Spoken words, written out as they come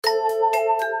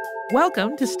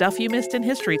Welcome to Stuff You Missed in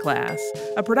History Class,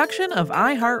 a production of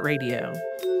iHeartRadio.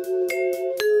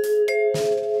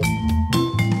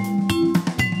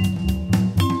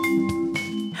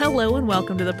 Hello and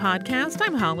welcome to the podcast.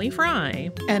 I'm Holly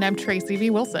Fry. And I'm Tracy V.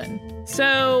 Wilson.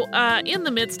 So, in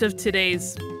the midst of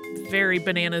today's very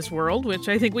bananas world, which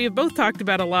I think we have both talked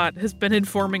about a lot, has been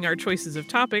informing our choices of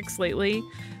topics lately,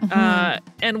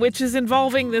 and which is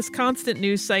involving this constant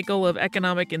news cycle of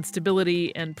economic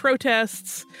instability and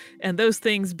protests, and those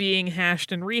things being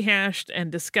hashed and rehashed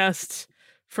and discussed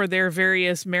for their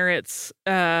various merits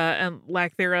and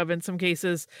lack thereof in some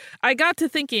cases. I got to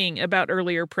thinking about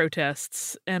earlier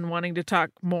protests and wanting to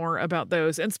talk more about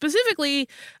those, and specifically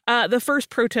the first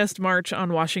protest march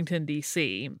on Washington,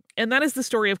 D.C., and that is the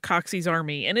story of Coxey's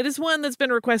Army, and it is one that's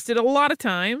been requested a lot of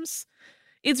times.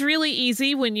 It's really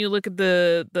easy when you look at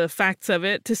the facts of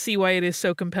it to see why it is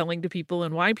so compelling to people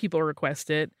and why people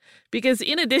request it. Because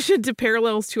in addition to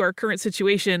parallels to our current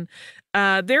situation,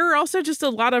 there are also just a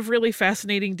lot of really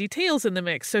fascinating details in the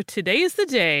mix. So today is the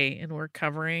day, and we're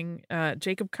covering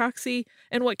Jacob Coxey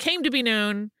and what came to be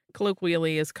known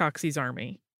colloquially as Coxey's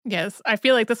Army. Yes, I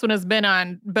feel like this one has been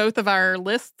on both of our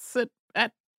lists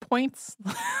at points.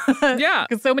 Yeah.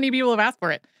 Because so many people have asked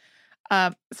for it.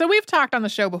 So we've talked on the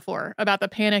show before about the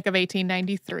Panic of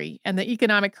 1893 and the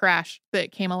economic crash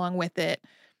that came along with it.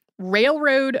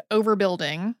 Railroad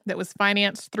overbuilding that was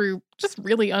financed through just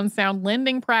really unsound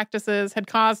lending practices had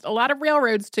caused a lot of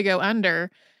railroads to go under.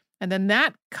 And then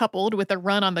that, coupled with a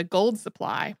run on the gold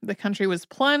supply, the country was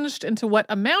plunged into what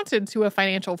amounted to a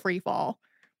financial freefall.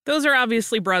 Those are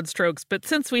obviously broad strokes, but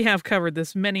since we have covered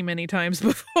this many, many times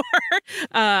before,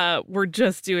 we're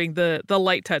just doing the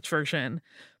light touch version.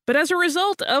 But as a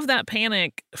result of that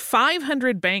panic,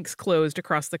 500 banks closed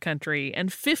across the country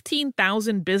and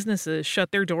 15,000 businesses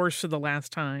shut their doors for the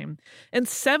last time. And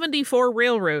 74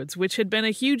 railroads, which had been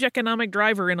a huge economic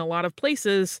driver in a lot of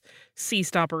places,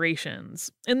 ceased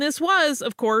operations. And this was,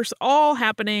 of course, all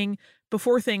happening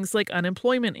before things like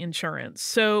unemployment insurance.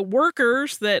 So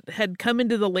workers that had come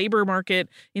into the labor market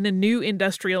in a new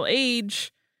industrial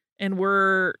age and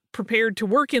were prepared to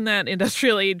work in that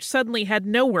industrial age suddenly had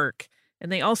no work.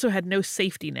 And they also had no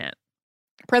safety net.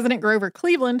 President Grover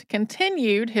Cleveland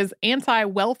continued his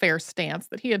anti-welfare stance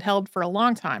that he had held for a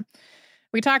long time.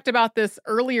 We talked about this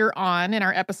earlier on in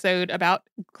our episode about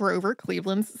Grover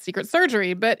Cleveland's secret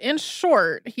surgery, but in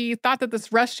short, he thought that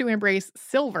this rush to embrace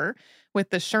silver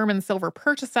with the Sherman Silver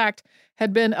Purchase Act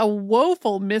had been a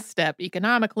woeful misstep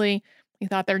economically. He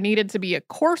thought there needed to be a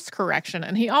course correction,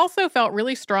 and he also felt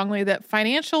really strongly that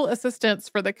financial assistance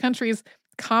for the country's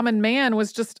common man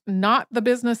was just not the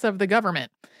business of the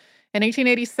government. In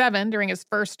 1887, during his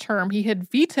first term, he had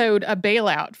vetoed a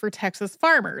bailout for Texas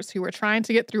farmers who were trying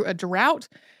to get through a drought,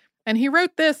 and he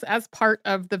wrote this as part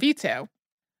of the veto.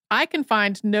 I can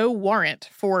find no warrant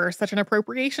for such an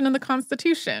appropriation in the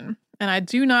Constitution, and I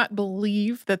do not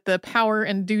believe that the power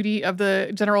and duty of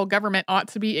the general government ought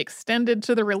to be extended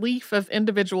to the relief of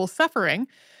individual suffering,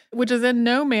 which is in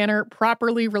no manner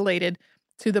properly related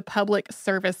to the public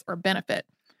service or benefit.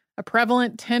 A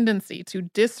prevalent tendency to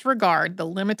disregard the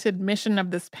limited mission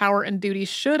of this power and duty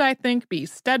should, I think, be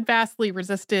steadfastly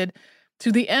resisted,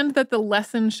 to the end that the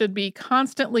lesson should be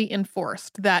constantly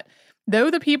enforced, that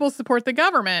though the people support the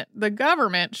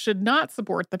government should not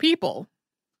support the people.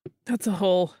 That's a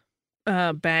whole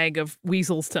bag of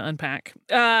weasels to unpack.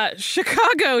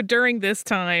 Chicago during this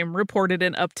time reported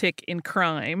an uptick in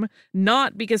crime,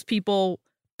 not because people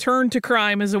turned to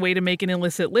crime as a way to make an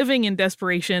illicit living in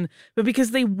desperation, but because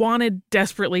they wanted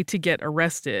desperately to get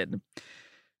arrested.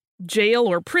 Jail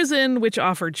or prison, which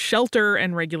offered shelter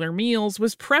and regular meals,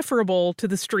 was preferable to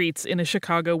the streets in a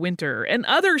Chicago winter. And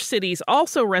other cities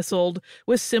also wrestled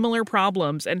with similar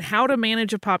problems and how to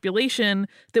manage a population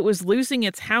that was losing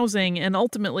its housing and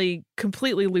ultimately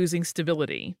completely losing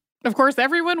stability. Of course,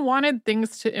 everyone wanted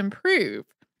things to improve,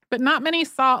 but not many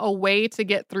saw a way to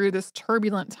get through this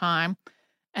turbulent time.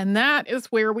 And that is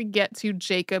where we get to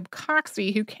Jacob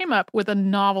Coxey, who came up with a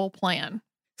novel plan.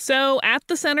 So at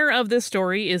the center of this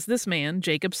story is this man,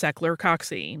 Jacob Seckler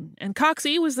Coxey. And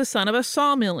Coxey was the son of a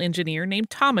sawmill engineer named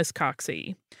Thomas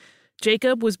Coxey.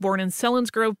 Jacob was born in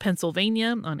Selinsgrove,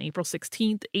 Pennsylvania on April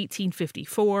 16th,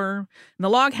 1854. And the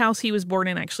log house he was born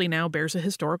in actually now bears a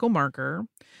historical marker.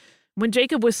 When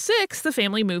Jacob was 6, the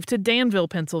family moved to Danville,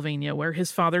 Pennsylvania, where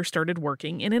his father started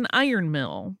working in an iron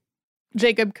mill.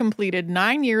 Jacob completed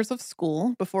 9 years of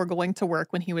school before going to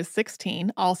work when he was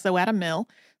 16, also at a mill,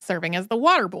 serving as the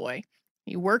water boy.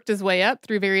 He worked his way up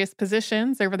through various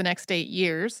positions over the next 8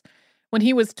 years. When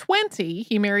he was 20,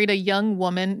 he married a young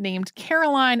woman named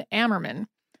Caroline Ammerman,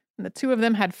 and the two of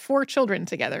them had 4 children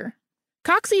together.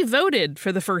 Coxey voted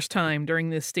for the first time during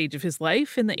this stage of his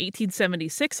life in the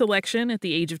 1876 election at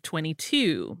the age of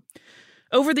 22.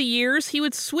 Over the years, he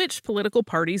would switch political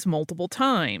parties multiple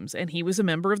times, and he was a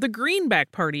member of the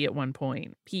Greenback Party at one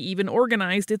point. He even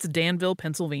organized its Danville,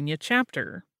 Pennsylvania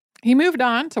chapter. He moved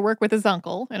on to work with his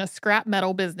uncle in a scrap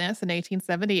metal business in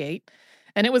 1878,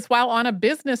 and it was while on a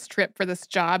business trip for this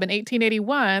job in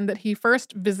 1881 that he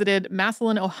first visited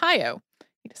Massillon, Ohio.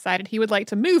 He decided he would like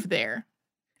to move there.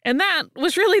 And that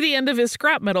was really the end of his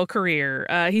scrap metal career.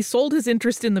 He sold his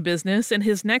interest in the business, and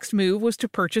his next move was to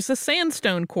purchase a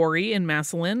sandstone quarry in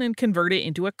Massillon and convert it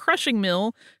into a crushing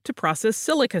mill to process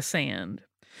silica sand.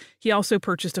 He also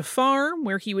purchased a farm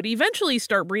where he would eventually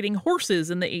start breeding horses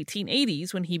in the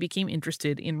 1880s when he became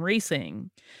interested in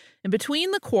racing. And between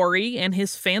the quarry and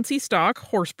his fancy stock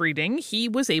horse breeding, he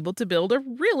was able to build a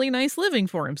really nice living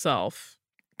for himself.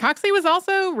 Coxey was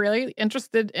also really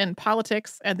interested in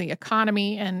politics and the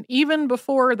economy, and even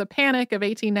before the Panic of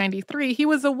 1893, he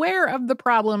was aware of the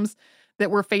problems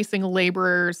that were facing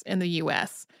laborers in the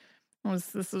U.S.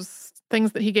 This was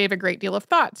things that he gave a great deal of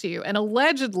thought to, and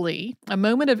allegedly, a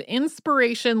moment of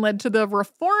inspiration led to the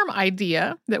reform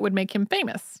idea that would make him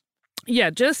famous.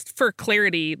 Yeah, just for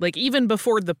clarity, like even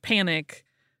before the Panic,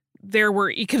 there were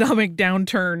economic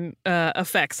downturn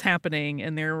effects happening,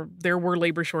 and there were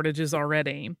labor shortages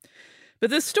already. But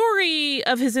the story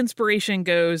of his inspiration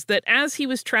goes that as he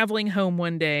was traveling home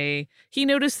one day, he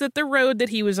noticed that the road that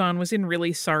he was on was in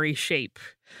really sorry shape.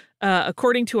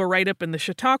 According to a write-up in the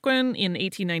Chautauquan in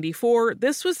 1894,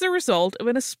 this was the result of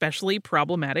an especially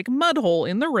problematic mud hole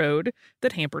in the road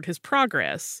that hampered his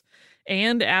progress.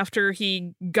 And after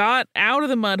he got out of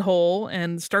the mud hole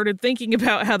and started thinking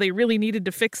about how they really needed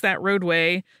to fix that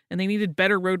roadway and they needed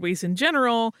better roadways in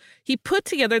general, he put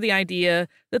together the idea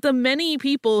that the many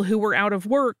people who were out of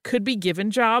work could be given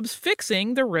jobs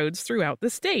fixing the roads throughout the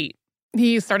state.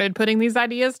 He started putting these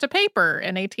ideas to paper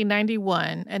in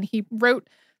 1891, and he wrote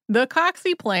the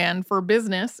Coxey Plan for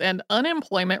Business and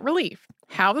Unemployment Relief,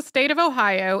 how the state of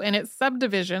Ohio and its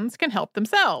subdivisions can help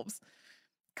themselves.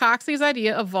 Coxey's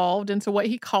idea evolved into what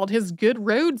he called his Good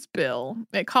Roads Bill.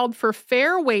 It called for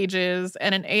fair wages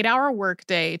and an 8-hour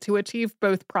workday to achieve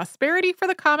both prosperity for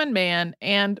the common man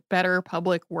and better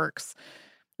public works.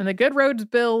 And the Good Roads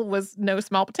Bill was no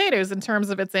small potatoes in terms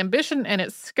of its ambition and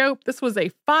its scope. This was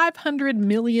a $500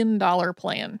 million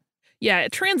plan. Yeah,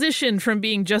 it transitioned from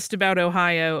being just about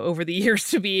Ohio over the years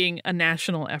to being a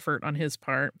national effort on his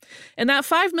part. And that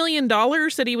 $5 million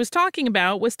that he was talking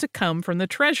about was to come from the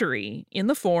Treasury in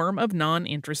the form of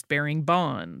non-interest-bearing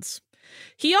bonds.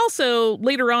 He also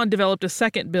later on developed a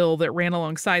second bill that ran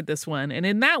alongside this one, and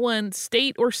in that one,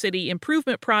 state or city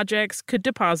improvement projects could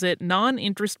deposit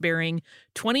non-interest-bearing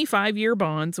 25-year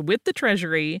bonds with the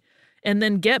Treasury and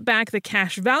then get back the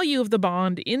cash value of the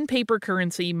bond in paper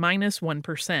currency minus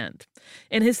 1%.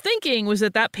 And his thinking was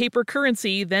that that paper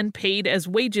currency, then paid as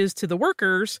wages to the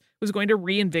workers, was going to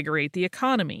reinvigorate the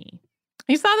economy.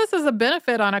 He saw this as a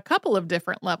benefit on a couple of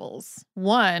different levels.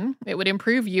 One, it would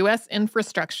improve U.S.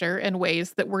 infrastructure in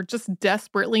ways that were just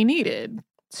desperately needed.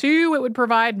 Two, it would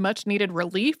provide much-needed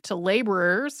relief to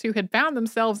laborers who had found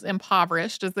themselves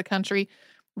impoverished as the country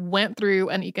went through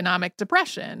an economic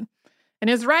depression. In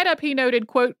his write-up, he noted,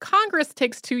 quote, Congress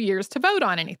takes 2 years to vote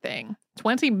on anything.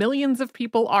 20 millions of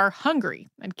people are hungry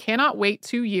and cannot wait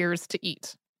 2 years to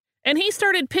eat. And he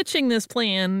started pitching this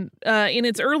plan in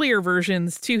its earlier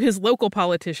versions to his local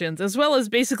politicians, as well as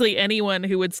basically anyone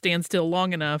who would stand still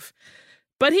long enough.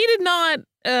 But he did not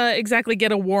exactly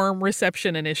get a warm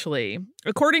reception initially.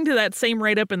 According to that same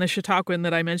write-up in the Chautauquan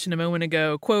that I mentioned a moment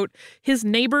ago, quote, his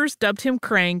neighbors dubbed him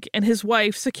crank and his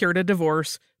wife secured a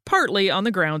divorce, partly on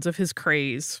the grounds of his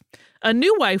craze. A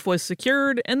new wife was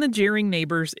secured, and the jeering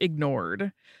neighbors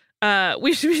ignored.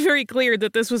 We should be very clear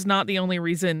that this was not the only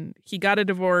reason he got a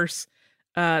divorce.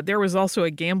 There was also a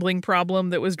gambling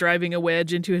problem that was driving a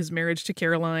wedge into his marriage to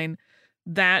Caroline.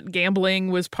 That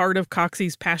gambling was part of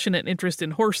Coxey's passionate interest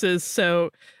in horses, so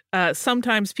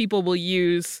sometimes people will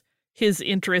use his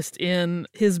interest in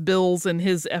his bills and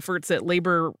his efforts at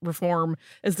labor reform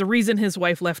as the reason his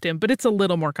wife left him, but it's a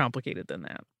little more complicated than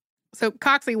that. So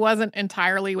Coxey wasn't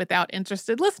entirely without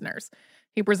interested listeners.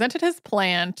 He presented his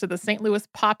plan to the St. Louis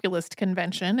Populist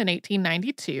Convention in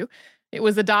 1892. It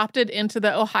was adopted into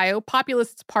the Ohio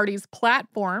Populist Party's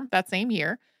platform that same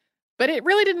year, but it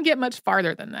really didn't get much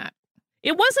farther than that.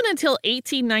 It wasn't until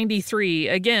 1893,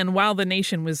 again, while the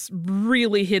nation was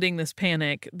really hitting this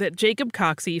panic, that Jacob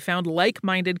Coxey found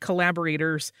like-minded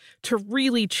collaborators to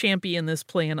really champion this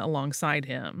plan alongside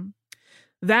him.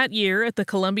 That year, at the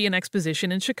Columbian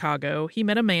Exposition in Chicago, he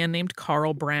met a man named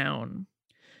Carl Brown.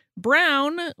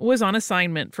 Brown was on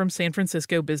assignment from San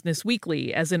Francisco Business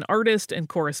Weekly as an artist and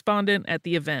correspondent at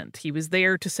the event. He was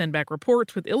there to send back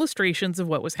reports with illustrations of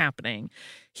what was happening.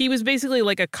 He was basically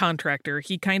like a contractor.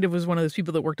 He kind of was one of those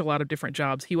people that worked a lot of different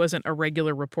jobs. He wasn't a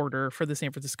regular reporter for the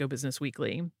San Francisco Business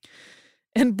Weekly.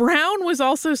 And Brown was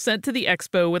also sent to the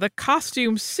expo with a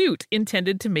costume suit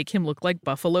intended to make him look like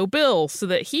Buffalo Bill so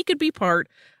that he could be part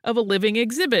of a living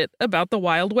exhibit about the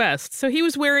Wild West. So he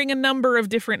was wearing a number of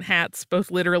different hats,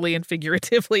 both literally and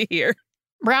figuratively here.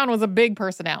 Brown was a big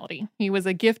personality. He was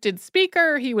a gifted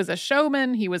speaker, he was a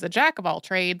showman, he was a jack of all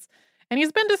trades, and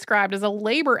he's been described as a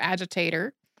labor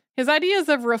agitator. His ideas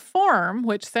of reform,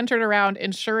 which centered around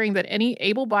ensuring that any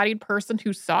able-bodied person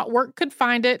who sought work could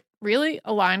find it, really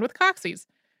aligned with Coxey's.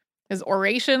 His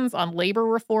orations on labor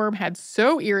reform had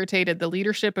so irritated the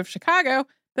leadership of Chicago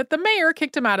that the mayor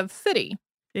kicked him out of the city.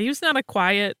 Yeah, he was not a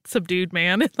quiet, subdued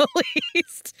man in the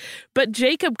least. But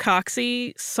Jacob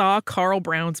Coxey saw Carl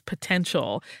Brown's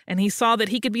potential, and he saw that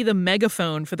he could be the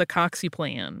megaphone for the Coxey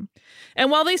plan.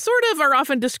 And while they sort of are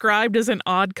often described as an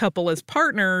odd couple as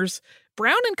partners,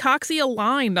 Brown and Coxey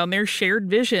aligned on their shared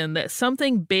vision that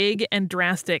something big and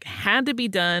drastic had to be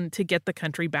done to get the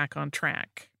country back on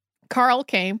track. Carl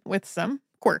came with some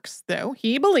quirks, though.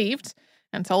 He believed,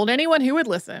 and told anyone who would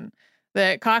listen,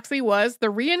 that Coxey was the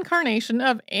reincarnation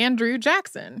of Andrew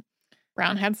Jackson.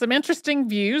 Brown had some interesting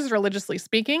views, religiously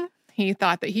speaking. He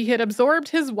thought that he had absorbed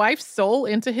his wife's soul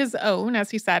into his own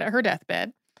as he sat at her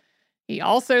deathbed. He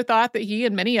also thought that he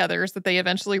and many others that they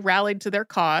eventually rallied to their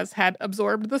cause had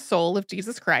absorbed the soul of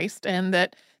Jesus Christ, and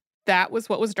that was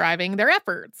what was driving their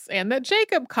efforts, and that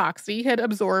Jacob Coxey had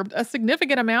absorbed a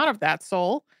significant amount of that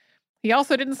soul. He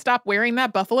also didn't stop wearing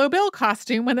that Buffalo Bill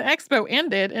costume when the expo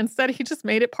ended. Instead, he just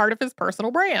made it part of his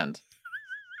personal brand.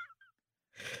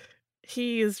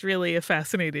 He is really a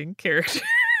fascinating character.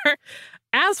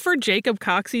 As for Jacob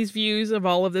Coxey's views of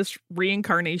all of this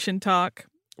reincarnation talk,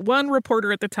 one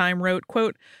reporter at the time wrote,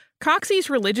 quote,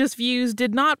 Coxey's religious views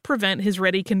did not prevent his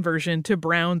ready conversion to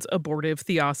Brown's abortive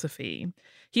theosophy.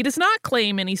 He does not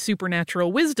claim any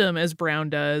supernatural wisdom as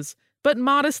Brown does, but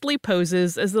modestly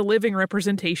poses as the living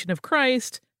representation of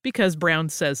Christ because Brown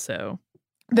says so.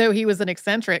 Though he was an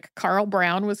eccentric, Carl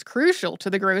Brown was crucial to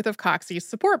the growth of Coxey's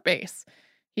support base.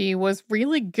 He was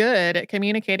really good at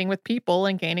communicating with people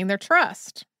and gaining their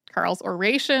trust. Carl's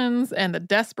orations and the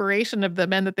desperation of the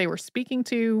men that they were speaking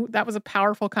to, that was a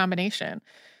powerful combination.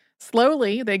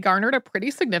 Slowly, they garnered a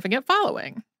pretty significant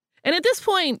following. And at this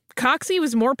point, Coxey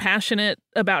was more passionate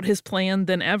about his plan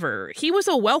than ever. He was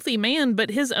a wealthy man,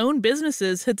 but his own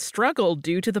businesses had struggled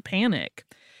due to the panic.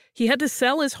 He had to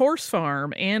sell his horse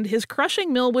farm, and his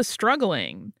crushing mill was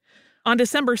struggling. On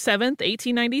December 7th,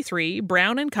 1893,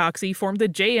 Brown and Coxey formed the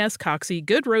J.S. Coxey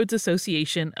Good Roads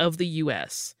Association of the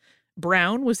U.S.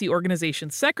 Brown was the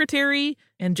organization's secretary,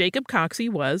 and Jacob Coxey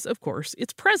was, of course,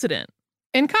 its president.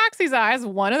 In Coxey's eyes,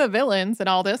 one of the villains in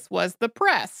all this was the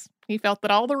press. He felt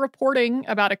that all the reporting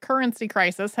about a currency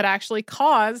crisis had actually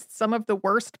caused some of the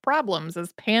worst problems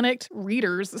as panicked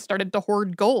readers started to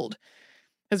hoard gold.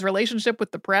 His relationship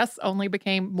with the press only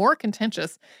became more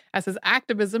contentious as his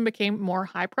activism became more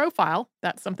high profile.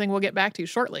 That's something we'll get back to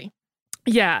shortly.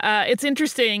 Yeah, it's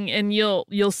interesting, and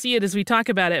you'll see it as we talk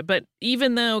about it, but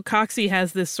even though Coxey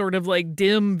has this sort of like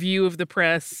dim view of the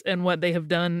press and what they have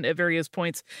done at various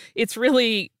points, it's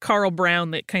really Carl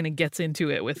Brown that kind of gets into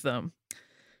it with them.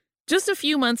 Just a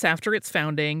few months after its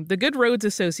founding, the Good Roads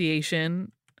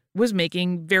Association was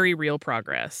making very real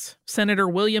progress. Senator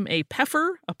William A.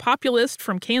 Peffer, a populist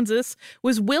from Kansas,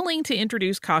 was willing to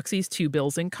introduce Coxey's 2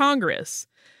 bills in Congress.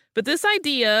 But this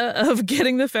idea of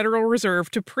getting the Federal Reserve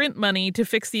to print money to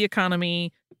fix the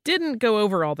economy didn't go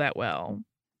over all that well.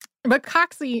 But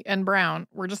Coxey and Brown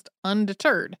were just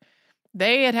undeterred.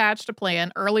 They had hatched a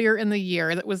plan earlier in the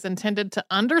year that was intended to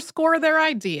underscore their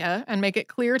idea and make it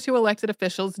clear to elected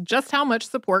officials just how much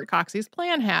support Coxey's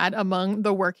plan had among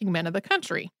the working men of the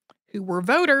country, who were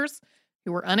voters,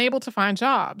 who were unable to find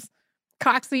jobs.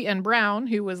 Coxey and Brown,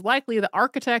 who was likely the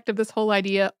architect of this whole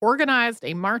idea, organized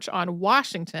a march on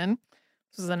Washington.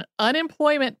 This was an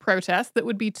unemployment protest that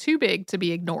would be too big to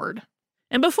be ignored.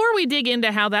 And before we dig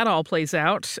into how that all plays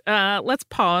out, let's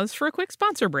pause for a quick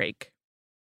sponsor break.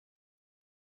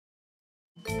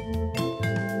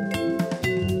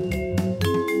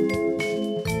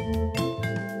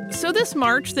 So this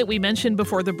march that we mentioned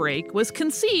before the break was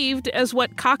conceived as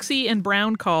what Coxey and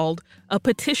Brown called a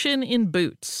petition in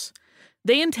boots.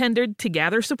 They intended to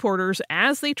gather supporters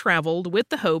as they traveled with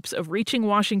the hopes of reaching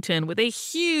Washington with a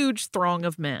huge throng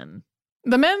of men.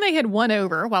 The men they had won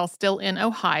over while still in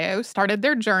Ohio started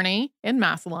their journey in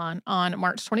Massillon on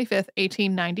March 25th,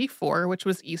 1894, which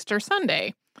was Easter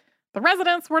Sunday. The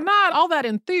residents were not all that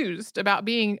enthused about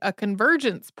being a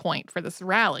convergence point for this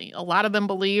rally. A lot of them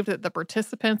believed that the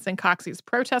participants in Coxey's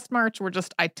protest march were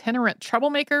just itinerant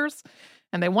troublemakers,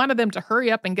 and they wanted them to hurry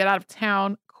up and get out of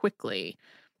town quickly.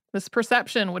 This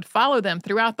perception would follow them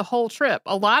throughout the whole trip.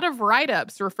 A lot of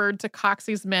write-ups referred to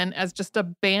Coxey's men as just a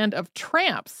band of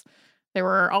tramps. There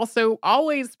were also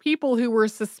always people who were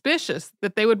suspicious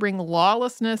that they would bring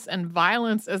lawlessness and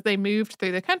violence as they moved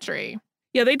through the country.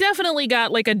 Yeah, they definitely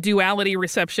got like a duality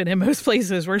reception in most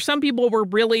places where some people were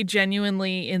really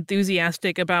genuinely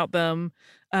enthusiastic about them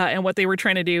and what they were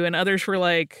trying to do, and others were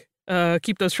like,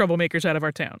 keep those troublemakers out of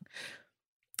our town.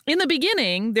 In the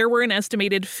beginning, there were an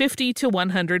estimated 50 to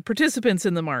 100 participants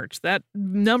in the march. That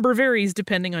number varies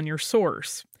depending on your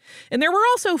source. And there were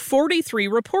also 43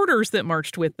 reporters that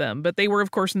marched with them, but they were,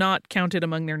 of course, not counted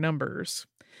among their numbers.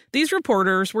 These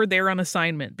reporters were there on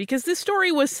assignment because this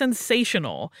story was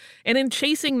sensational, and in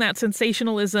chasing that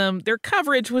sensationalism, their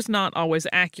coverage was not always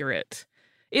accurate.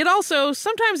 It also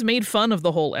sometimes made fun of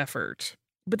the whole effort.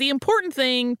 But the important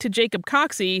thing to Jacob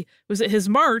Coxey was that his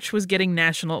march was getting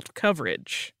national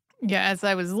coverage. Yeah, as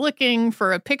I was looking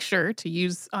for a picture to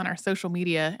use on our social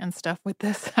media and stuff with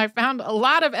this, I found a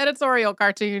lot of editorial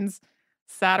cartoons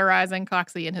satirizing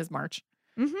Coxey and his march.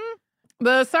 Mm-hmm.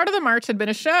 The start of the march had been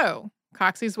a show.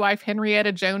 Coxey's wife,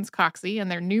 Henrietta Jones Coxey, and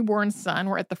their newborn son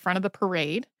were at the front of the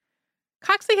parade.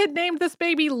 Coxey had named this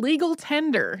baby Legal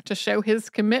Tender to show his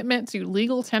commitment to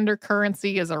legal tender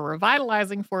currency as a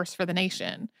revitalizing force for the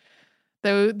nation.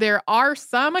 Though there are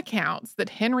some accounts that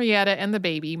Henrietta and the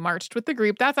baby marched with the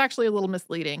group, that's actually a little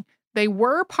misleading. They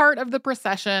were part of the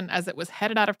procession as it was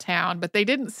headed out of town, but they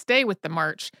didn't stay with the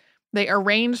march. They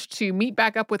arranged to meet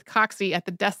back up with Coxey at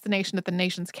the destination at the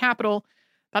nation's capital.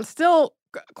 That's still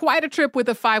quite a trip with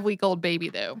a 5-week-old baby,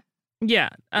 though. Yeah,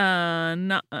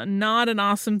 not an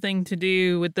awesome thing to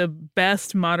do with the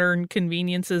best modern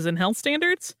conveniences and health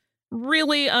standards.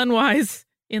 Really unwise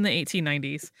in the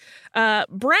 1890s.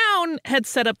 Brown had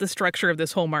set up the structure of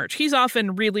this whole march. He's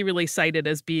often really, really cited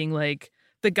as being like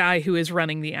the guy who is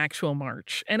running the actual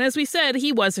march. And as we said,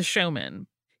 he was a showman.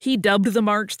 He dubbed the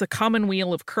march the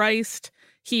Commonweal of Christ.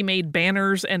 He made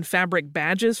banners and fabric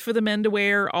badges for the men to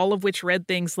wear, all of which read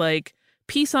things like,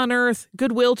 peace on earth,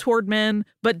 goodwill toward men,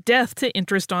 but death to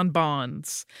interest on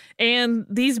bonds. And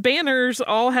these banners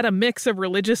all had a mix of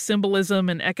religious symbolism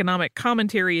and economic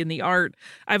commentary in the art.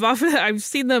 I've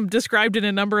seen them described in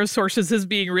a number of sources as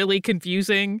being really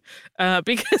confusing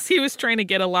because he was trying to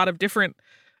get a lot of different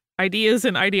ideas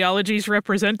and ideologies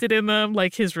represented in them,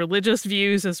 like his religious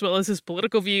views as well as his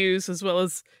political views, as well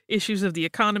as issues of the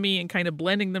economy, and kind of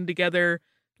blending them together,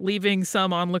 leaving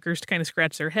some onlookers to kind of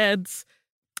scratch their heads.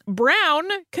 Brown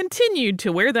continued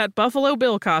to wear that Buffalo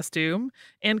Bill costume,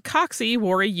 and Coxey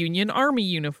wore a Union Army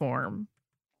uniform.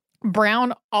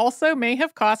 Brown also may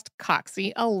have cost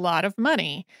Coxey a lot of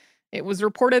money. It was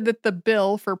reported that the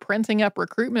bill for printing up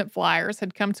recruitment flyers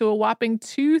had come to a whopping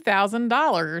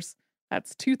 $2,000.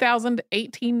 That's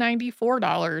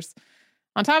 $2,018.94.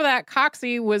 On top of that,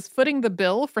 Coxey was footing the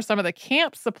bill for some of the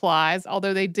camp supplies,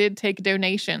 although they did take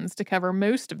donations to cover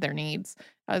most of their needs,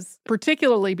 as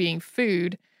particularly being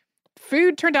food.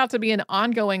 Food turned out to be an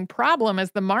ongoing problem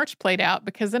as the march played out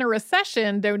because in a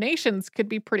recession, donations could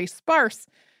be pretty sparse.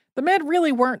 The men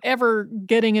really weren't ever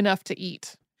getting enough to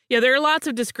eat. Yeah, there are lots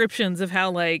of descriptions of how,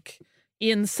 like,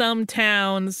 in some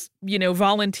towns, you know,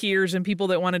 volunteers and people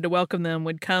that wanted to welcome them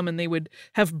would come and they would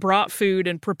have brought food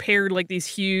and prepared like these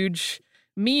huge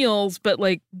meals, but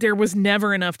like there was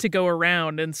never enough to go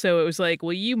around. And so it was like,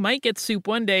 well, you might get soup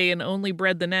one day and only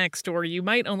bread the next, or you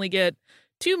might only get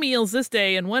 2 meals this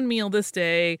day and 1 meal this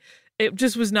day. It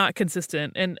just was not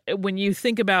consistent. And when you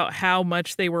think about how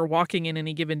much they were walking in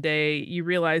any given day, you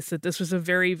realize that this was a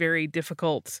very, very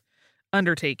difficult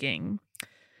undertaking.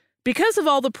 Because of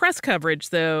all the press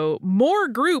coverage, though, more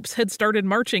groups had started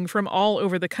marching from all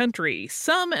over the country,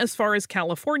 some as far as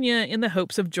California in the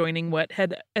hopes of joining what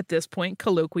had at this point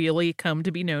colloquially come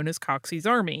to be known as Coxey's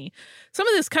Army. Some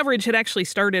of this coverage had actually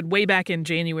started way back in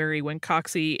January when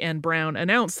Coxey and Brown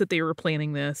announced that they were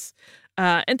planning this.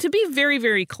 And to be very,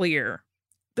 very clear,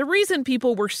 the reason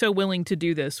people were so willing to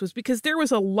do this was because there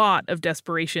was a lot of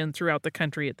desperation throughout the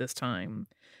country at this time.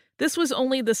 This was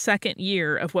only the second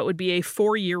year of what would be a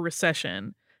 4-year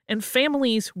recession, and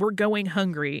families were going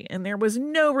hungry, and there was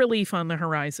no relief on the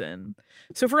horizon.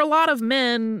 So for a lot of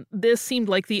men, this seemed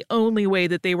like the only way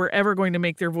that they were ever going to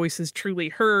make their voices truly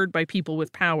heard by people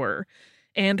with power,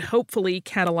 and hopefully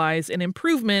catalyze an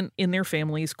improvement in their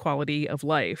family's quality of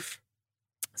life.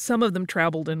 Some of them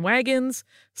traveled in wagons,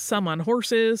 some on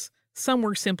horses, some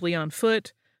were simply on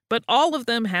foot, but all of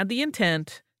them had the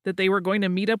intent that they were going to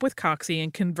meet up with Coxey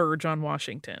and converge on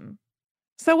Washington.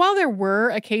 So while there were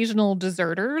occasional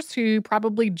deserters who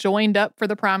probably joined up for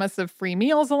the promise of free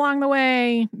meals along the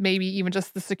way, maybe even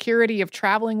just the security of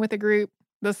traveling with a group,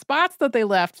 the spots that they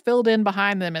left filled in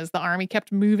behind them as the army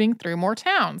kept moving through more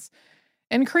towns.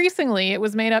 Increasingly, it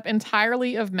was made up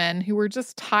entirely of men who were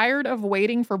just tired of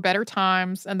waiting for better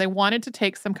times and they wanted to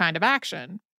take some kind of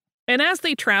action. And as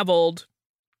they traveled,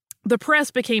 the press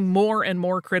became more and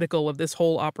more critical of this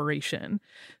whole operation.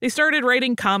 They started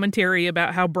writing commentary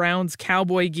about how Brown's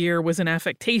cowboy gear was an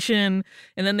affectation,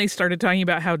 and then they started talking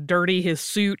about how dirty his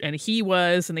suit and he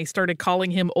was, and they started calling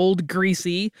him Old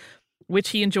Greasy, which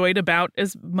he enjoyed about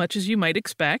as much as you might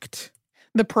expect.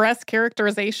 The press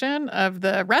characterization of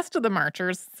the rest of the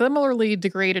marchers similarly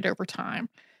degraded over time.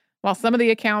 While some of the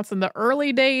accounts in the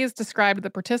early days described the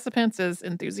participants as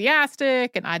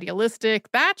enthusiastic and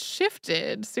idealistic, that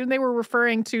shifted. Soon they were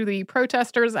referring to the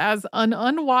protesters as an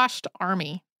unwashed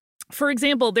army. For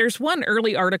example, there's one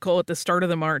early article at the start of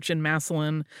the march in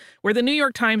Massillon where the New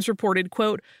York Times reported,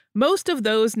 quote, "Most of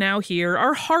those now here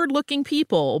are hard-looking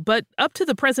people, but up to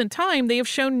the present time they have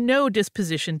shown no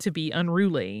disposition to be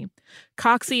unruly.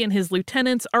 Coxey and his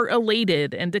lieutenants are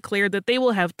elated and declare that they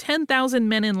will have 10,000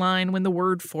 men in line when the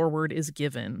word forward is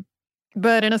given."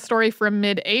 But in a story from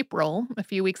mid-April, a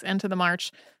few weeks into the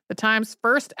march, the Times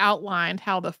first outlined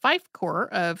how the Fife Corps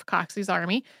of Coxey's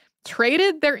army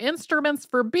traded their instruments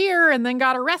for beer and then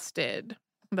got arrested.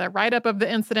 The write-up of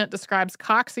the incident describes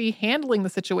Coxey handling the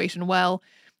situation well,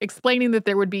 explaining that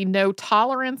there would be no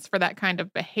tolerance for that kind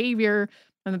of behavior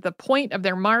and that the point of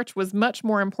their march was much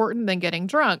more important than getting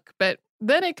drunk. But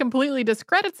then it completely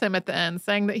discredits him at the end,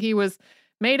 saying that he was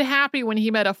made happy when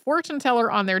he met a fortune teller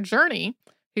on their journey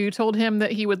who told him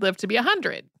that he would live to be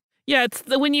 100. Yeah,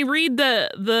 when you read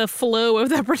the flow of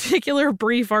that particular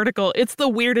brief article, it's the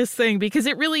weirdest thing because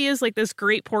it really is like this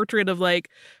great portrait of like,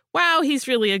 wow, he's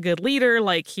really a good leader.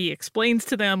 Like he explains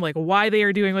to them like why they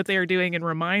are doing what they are doing and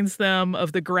reminds them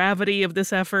of the gravity of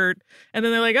this effort. And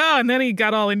then they're like, oh, and then he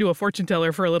got all into a fortune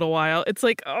teller for a little while. It's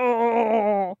like,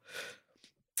 oh.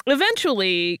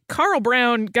 Eventually, Carl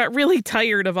Brown got really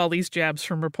tired of all these jabs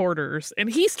from reporters, and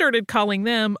he started calling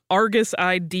them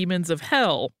Argus-eyed demons of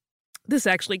hell. This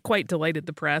actually quite delighted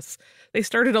the press. They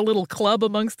started a little club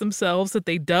amongst themselves that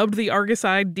they dubbed the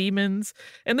Argus-eyed Demons,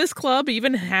 and this club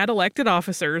even had elected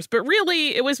officers, but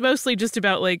really it was mostly just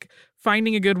about like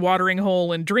finding a good watering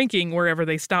hole and drinking wherever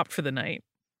they stopped for the night.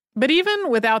 But even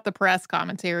without the press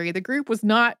commentary, the group was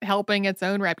not helping its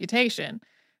own reputation.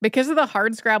 Because of the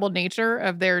hardscrabble nature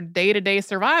of their day-to-day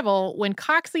survival, when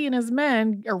Coxey and his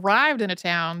men arrived in a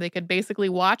town, they could basically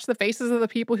watch the faces of the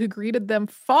people who greeted them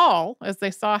fall as they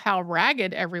saw how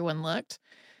ragged everyone looked.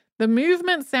 The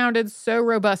movement sounded so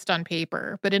robust on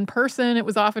paper, but in person it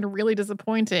was often really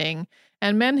disappointing,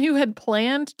 and men who had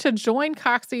planned to join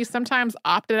Coxey sometimes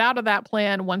opted out of that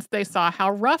plan once they saw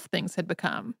how rough things had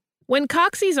become. When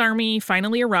Coxey's army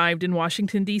finally arrived in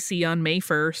Washington, D.C. on May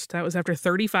 1st, that was after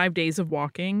 35 days of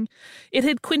walking, it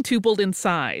had quintupled in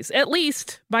size, at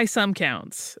least by some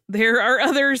counts. There are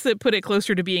others that put it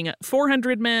closer to being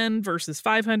 400 men versus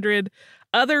 500,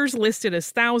 others listed as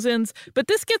thousands, but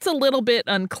this gets a little bit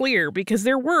unclear because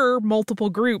there were multiple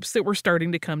groups that were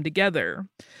starting to come together.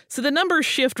 So the numbers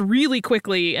shift really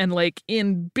quickly and like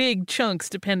in big chunks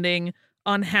depending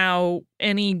on how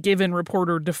any given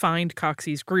reporter defined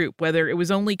Coxey's group, whether it was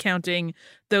only counting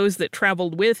those that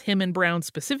traveled with him and Brown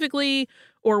specifically,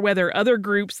 or whether other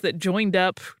groups that joined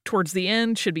up towards the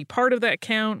end should be part of that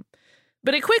count.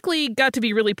 But it quickly got to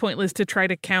be really pointless to try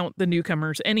to count the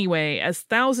newcomers anyway, as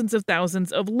thousands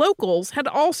of locals had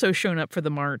also shown up for the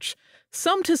march,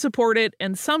 some to support it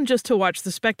and some just to watch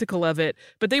the spectacle of it,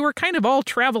 but they were kind of all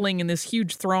traveling in this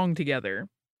huge throng together.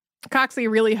 Coxey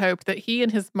really hoped that he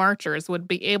and his marchers would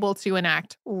be able to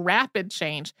enact rapid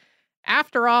change.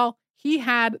 After all, he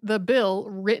had the bill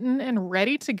written and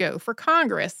ready to go for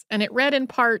Congress, and it read in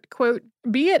part, quote,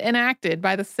 "Be it enacted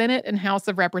by the Senate and House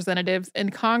of Representatives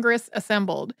and Congress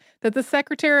assembled, that the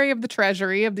Secretary of the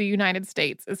Treasury of the United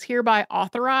States is hereby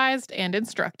authorized and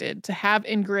instructed to have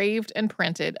engraved and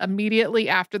printed immediately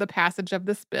after the passage of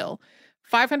this bill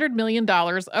 $500 million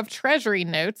of Treasury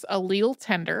notes, a legal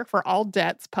tender for all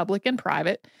debts, public and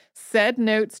private, said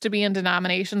notes to be in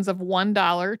denominations of $1,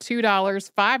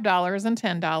 $2, $5, and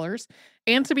 $10,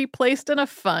 and to be placed in a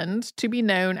fund to be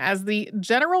known as the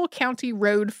General County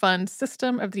Road Fund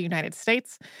System of the United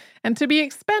States, and to be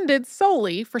expended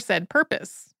solely for said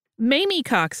purpose." Mamie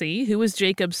Coxey, who was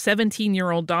Jacob's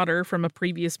 17-year-old daughter from a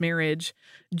previous marriage,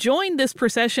 joined this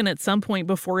procession at some point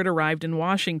before it arrived in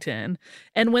Washington.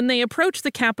 And when they approached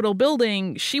the Capitol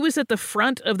building, she was at the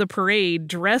front of the parade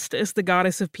dressed as the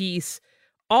goddess of peace,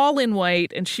 all in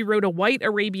white, and she rode a white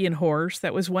Arabian horse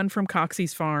that was one from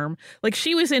Coxey's farm. Like,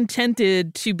 she was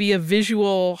intended to be a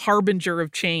visual harbinger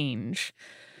of change.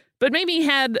 But Mamie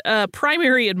had a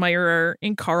primary admirer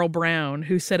in Carl Brown,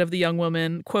 who said of the young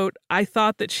woman, quote, "I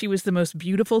thought that she was the most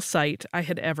beautiful sight I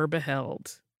had ever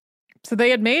beheld." So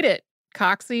they had made it.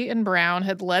 Coxey and Brown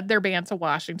had led their band to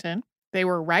Washington. They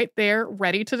were right there,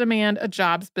 ready to demand a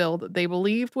jobs bill that they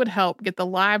believed would help get the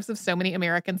lives of so many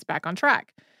Americans back on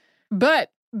track. But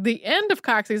the end of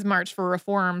Coxey's march for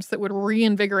reforms that would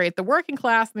reinvigorate the working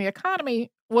class and the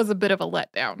economy was a bit of a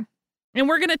letdown. And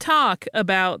we're going to talk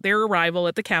about their arrival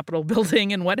at the Capitol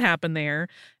building and what happened there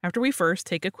after we first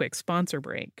take a quick sponsor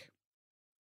break.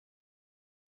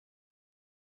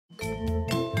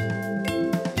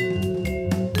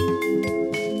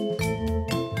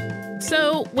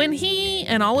 So when he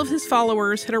and all of his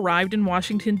followers had arrived in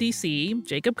Washington, D.C.,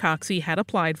 Jacob Coxey had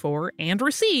applied for and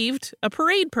received a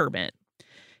parade permit.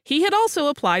 He had also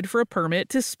applied for a permit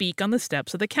to speak on the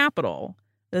steps of the Capitol.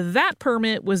 That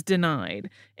permit was denied.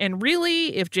 And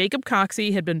really, if Jacob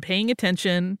Coxey had been paying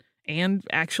attention and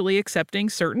actually accepting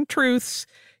certain truths,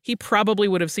 he probably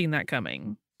would have seen that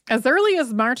coming. As early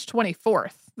as March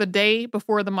 24th, the day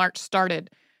before the march started,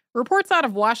 reports out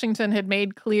of Washington had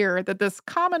made clear that this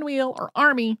commonweal or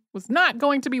army was not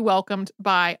going to be welcomed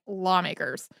by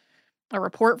lawmakers. A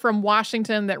report from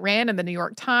Washington that ran in the New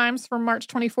York Times from March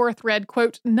 24th read,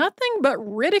 quote, "Nothing but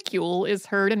ridicule is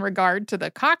heard in regard to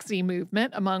the Coxey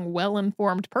movement among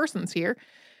well-informed persons here.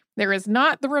 There is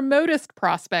not the remotest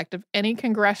prospect of any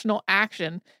congressional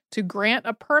action to grant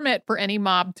a permit for any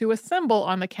mob to assemble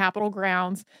on the Capitol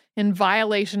grounds in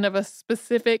violation of a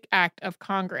specific act of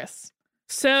Congress."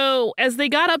 So, as they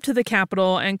got up to the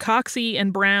Capitol and Coxey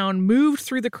and Brown moved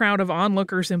through the crowd of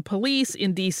onlookers and police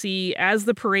in D.C. as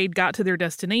the parade got to their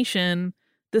destination,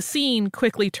 the scene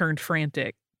quickly turned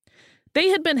frantic. They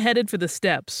had been headed for the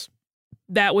steps.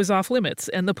 That was off limits,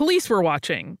 and the police were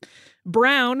watching.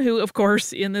 Brown, who, of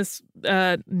course, in this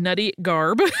nutty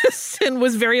garb and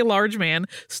was a very large man,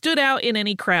 stood out in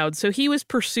any crowd. So he was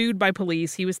pursued by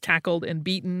police. He was tackled and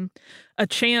beaten. A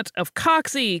chant of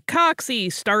 "Coxey,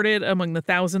 Coxey" started among the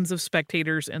thousands of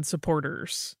spectators and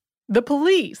supporters. The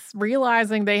police,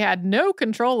 realizing they had no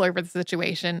control over the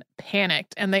situation,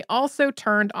 panicked, and they also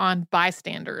turned on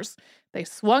bystanders. They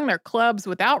swung their clubs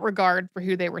without regard for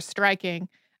who they were striking.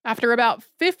 After about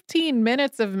 15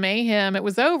 minutes of mayhem, it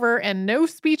was over and no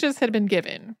speeches had been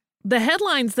given. The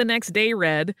headlines the next day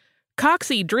read,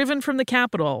 "Coxey driven from the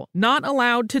Capitol, not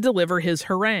allowed to deliver his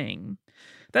harangue."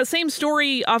 That same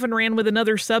story often ran with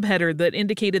another subheader that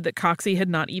indicated that Coxey had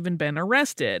not even been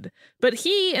arrested. But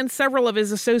he and several of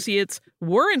his associates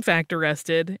were in fact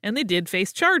arrested, and they did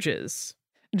face charges.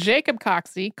 Jacob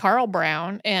Coxey, Carl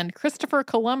Brown, and Christopher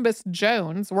Columbus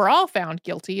Jones were all found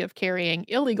guilty of carrying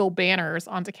illegal banners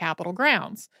onto Capitol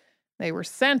grounds. They were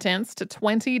sentenced to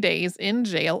 20 days in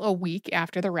jail a week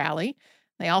after the rally.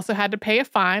 They also had to pay a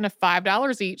fine of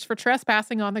 $5 each for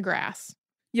trespassing on the grass.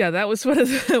 Yeah, that was one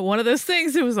of those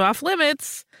things. It was off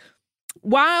limits.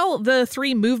 While the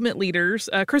three movement leaders,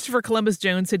 Christopher Columbus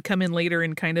Jones had come in later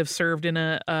and kind of served in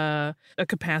a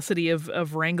capacity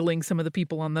of wrangling some of the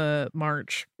people on the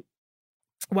march.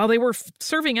 While they were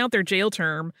serving out their jail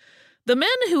term, the men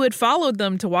who had followed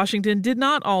them to Washington did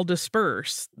not all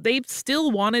disperse. They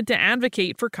still wanted to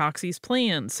advocate for Coxey's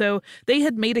plan, so they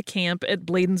had made a camp at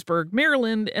Bladensburg,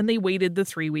 Maryland, and they waited the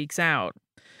 3 weeks out.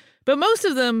 But most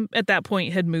of them at that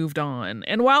point had moved on,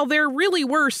 and while there really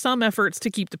were some efforts to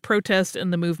keep the protest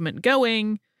and the movement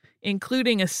going,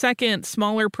 including a second,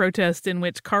 smaller protest in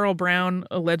which Carl Brown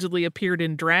allegedly appeared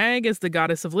in drag as the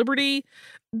goddess of liberty,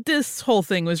 this whole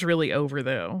thing was really over,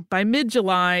 though. By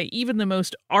mid-July, even the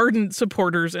most ardent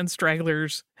supporters and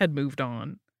stragglers had moved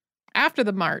on. After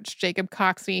the march, Jacob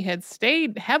Coxey had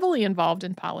stayed heavily involved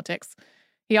in politics.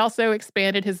 He also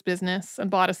expanded his business and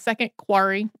bought a second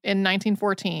quarry in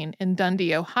 1914 in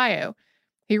Dundee, Ohio.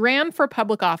 He ran for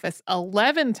public office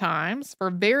 11 times for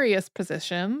various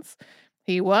positions.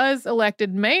 He was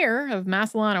elected mayor of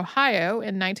Massillon, Ohio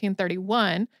in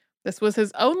 1931. This was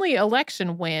his only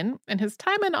election win, and his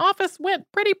time in office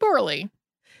went pretty poorly.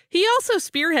 He also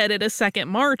spearheaded a second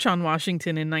march on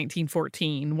Washington in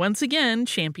 1914, once again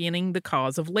championing the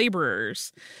cause of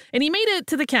laborers. And he made it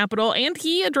to the Capitol, and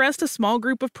he addressed a small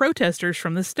group of protesters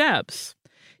from the steps.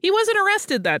 He wasn't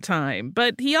arrested that time,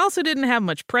 but he also didn't have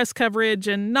much press coverage,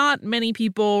 and not many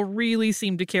people really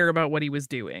seemed to care about what he was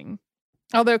doing.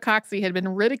 Although Coxey had been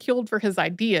ridiculed for his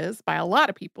ideas by a lot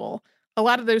of people, a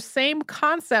lot of those same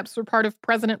concepts were part of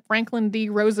President Franklin D.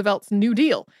 Roosevelt's New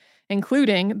Deal,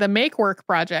 including the make-work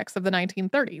projects of the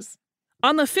 1930s.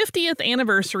 On the 50th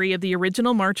anniversary of the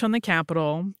original March on the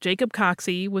Capitol, Jacob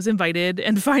Coxey was invited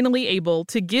and finally able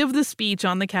to give the speech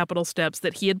on the Capitol steps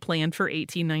that he had planned for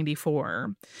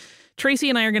 1894. Tracy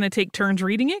and I are going to take turns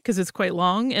reading it because it's quite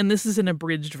long, and this is an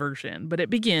abridged version, but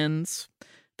it begins,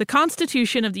 "The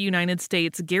Constitution of the United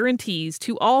States guarantees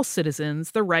to all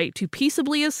citizens the right to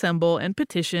peaceably assemble and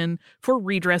petition for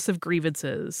redress of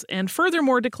grievances, and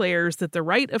furthermore declares that the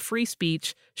right of free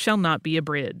speech shall not be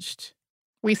abridged."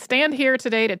 We stand here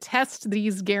today to test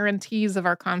these guarantees of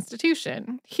our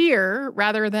Constitution. Here,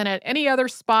 rather than at any other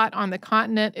spot on the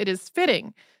continent, it is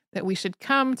fitting that we should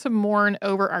come to mourn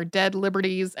over our dead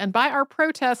liberties and by our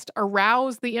protest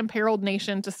arouse the imperiled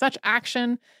nation to such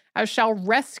action as shall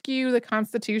rescue the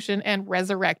Constitution and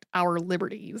resurrect our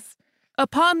liberties.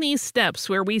 Upon these steps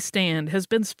where we stand has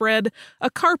been spread a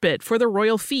carpet for the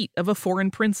royal feet of a foreign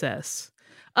princess.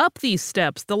 Up these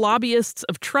steps, the lobbyists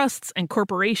of trusts and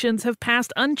corporations have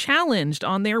passed unchallenged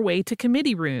on their way to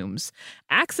committee rooms,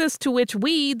 access to which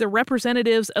we, the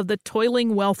representatives of the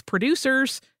toiling wealth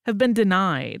producers, have been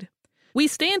denied. We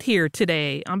stand here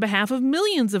today on behalf of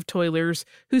millions of toilers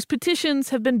whose petitions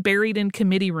have been buried in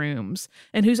committee rooms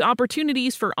and whose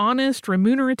opportunities for honest,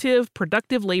 remunerative,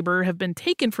 productive labor have been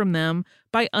taken from them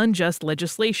by unjust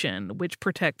legislation, which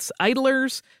protects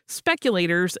idlers,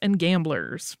 speculators, and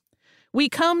gamblers. We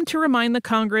come to remind the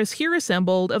Congress here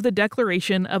assembled of the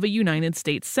declaration of a United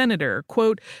States Senator,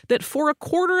 quote, that for a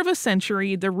quarter of a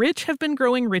century the rich have been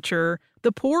growing richer,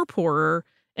 the poor poorer,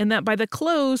 and that by the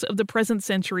close of the present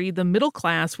century the middle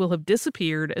class will have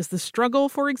disappeared as the struggle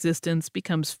for existence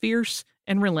becomes fierce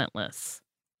and relentless.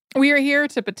 We are here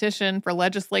to petition for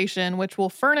legislation which will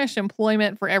furnish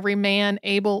employment for every man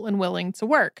able and willing to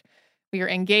work. We are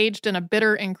engaged in a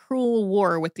bitter and cruel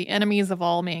war with the enemies of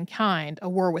all mankind, a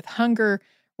war with hunger,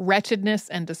 wretchedness,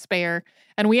 and despair,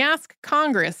 and we ask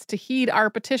Congress to heed our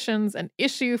petitions and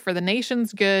issue for the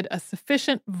nation's good a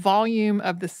sufficient volume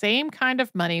of the same kind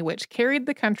of money which carried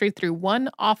the country through one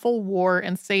awful war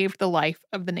and saved the life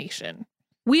of the nation.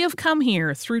 We have come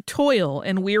here through toil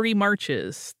and weary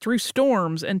marches, through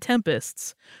storms and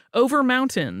tempests, over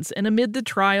mountains and amid the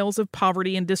trials of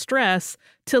poverty and distress,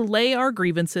 to lay our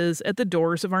grievances at the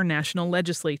doors of our national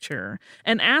legislature,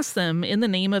 and ask them in the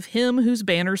name of Him whose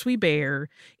banners we bear,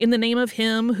 in the name of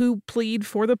Him who plead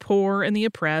for the poor and the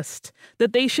oppressed,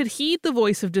 that they should heed the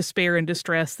voice of despair and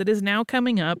distress that is now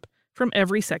coming up from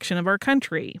every section of our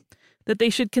country, that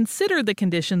they should consider the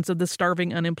conditions of the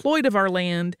starving unemployed of our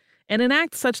land, and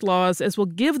enact such laws as will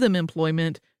give them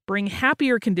employment, bring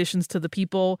happier conditions to the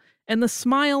people, and the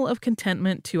smile of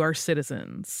contentment to our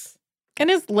citizens. In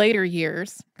his later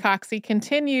years, Coxey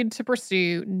continued to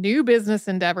pursue new business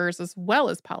endeavors as well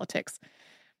as politics.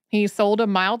 He sold a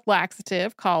mild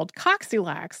laxative called Coxey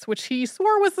Lax, which he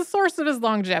swore was the source of his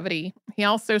longevity. He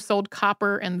also sold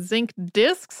copper and zinc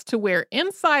discs to wear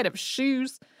inside of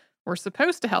shoes, were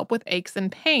supposed to help with aches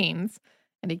and pains,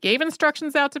 and he gave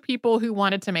instructions out to people who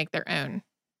wanted to make their own.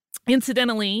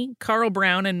 Incidentally, Carl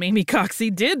Brown and Mamie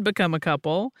Coxey did become a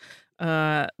couple.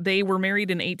 They were married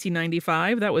in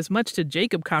 1895. That was much to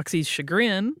Jacob Coxey's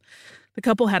chagrin. The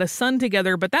couple had a son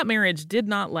together, but that marriage did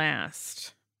not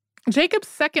last. Jacob's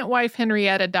second wife,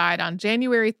 Henrietta, died on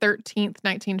January 13th,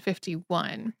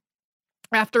 1951.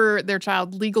 After their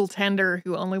child, Legal Tender,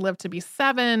 who only lived to be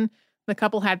 7, the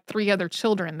couple had 3 other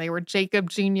children. They were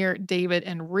Jacob Jr., David,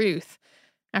 and Ruth.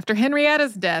 After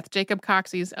Henrietta's death, Jacob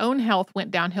Coxey's own health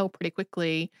went downhill pretty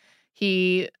quickly.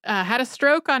 He had a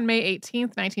stroke on May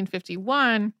 18th,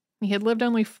 1951. He had lived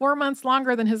only 4 months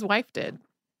longer than his wife did.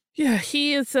 Yeah,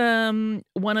 he is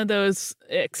one of those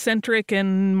eccentric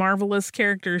and marvelous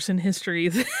characters in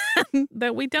history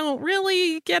that we don't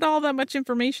really get all that much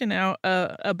information out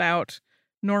about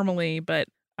normally. But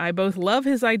I both love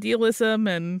his idealism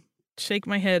and shake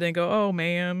my head and go, oh,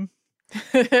 man.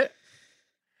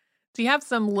 Do you have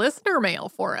some listener mail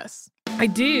for us? I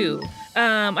do.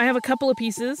 I have a couple of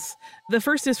pieces. The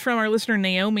first is from our listener,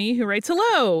 Naomi, who writes,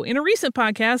 "Hello. In a recent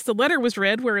podcast, a letter was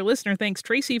read where a listener thanks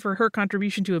Tracy for her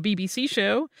contribution to a BBC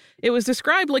show. It was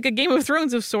described like a Game of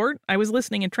Thrones of sort. I was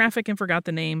listening in traffic and forgot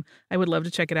the name. I would love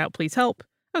to check it out. Please help."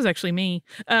 That was actually me.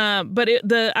 But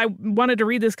I wanted to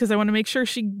read this because I want to make sure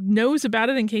she knows about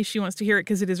it in case she wants to hear it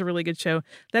because it is a really good show.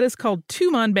 That is called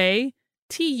Tumanbay,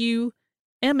 Tumanbay,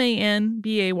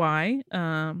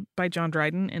 by John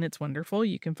Dryden, and it's wonderful.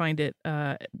 You can find it,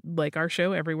 like our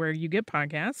show, everywhere you get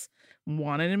podcasts.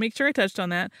 Wanted to make sure I touched on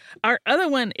that. Our other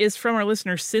one is from our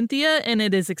listener, Cynthia, and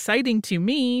it is exciting to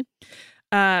me.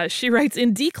 She writes,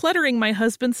 in decluttering my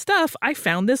husband's stuff, I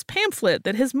found this pamphlet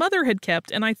that his mother had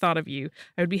kept, and I thought of you.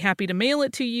 I would be happy to mail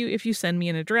it to you if you send me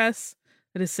an address.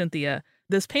 That is Cynthia.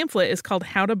 This pamphlet is called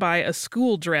How to Buy a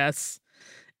School Dress.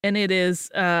 And it is,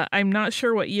 I'm not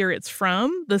sure what year it's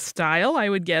from. The style, I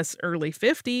would guess early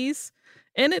 50s.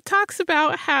 And it talks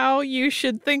about how you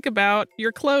should think about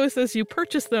your clothes as you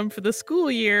purchase them for the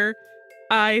school year.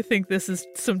 I think this is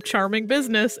some charming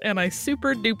business, and I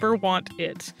super duper want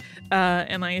it.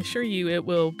 And I assure you it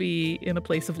will be in a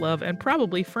place of love and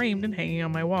probably framed and hanging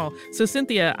on my wall. So,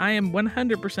 Cynthia, I am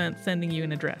 100% sending you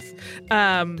an address.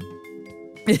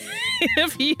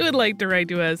 If you would like to write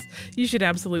to us, you should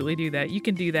absolutely do that. You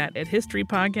can do that at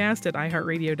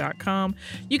historypodcast@iheartradio.com.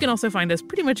 You can also find us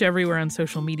pretty much everywhere on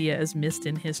social media as Missed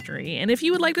in History. And if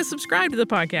you would like to subscribe to the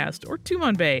podcast or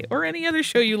Tumon Bay or any other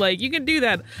show you like, you can do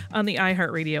that on the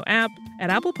iHeartRadio app, at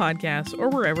Apple Podcasts, or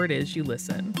wherever it is you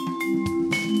listen.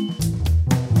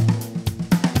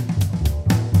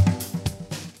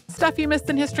 Stuff You Missed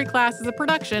in History Class is a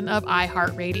production of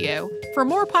iHeartRadio. For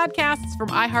more podcasts from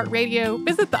iHeartRadio,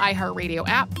 visit the iHeartRadio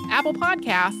app, Apple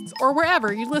Podcasts, or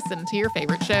wherever you listen to your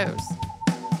favorite shows.